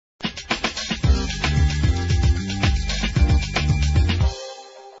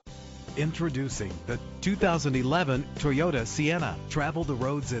Introducing the 2011 Toyota Sienna. Travel the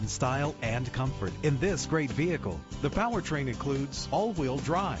roads in style and comfort in this great vehicle. The powertrain includes all-wheel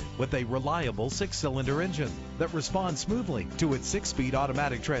drive with a reliable 6-cylinder engine that responds smoothly to its 6-speed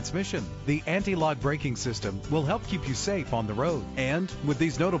automatic transmission. The anti-lock braking system will help keep you safe on the road. And with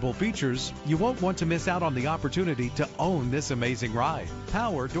these notable features, you won't want to miss out on the opportunity to own this amazing ride.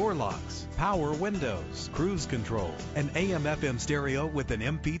 Power door locks, power windows, cruise control, an AM/FM stereo with an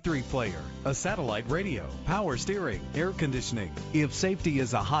MP3 player, a satellite radio, power steering, air conditioning. If safety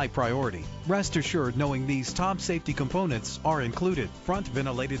is a high priority, rest assured knowing these top safety components are included: front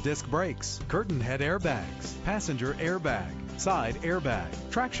ventilated disc brakes, curtain head airbags, passenger airbag, side airbag,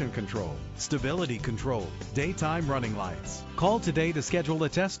 traction control, stability control, daytime running lights. Call today to schedule a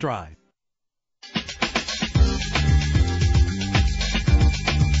test drive.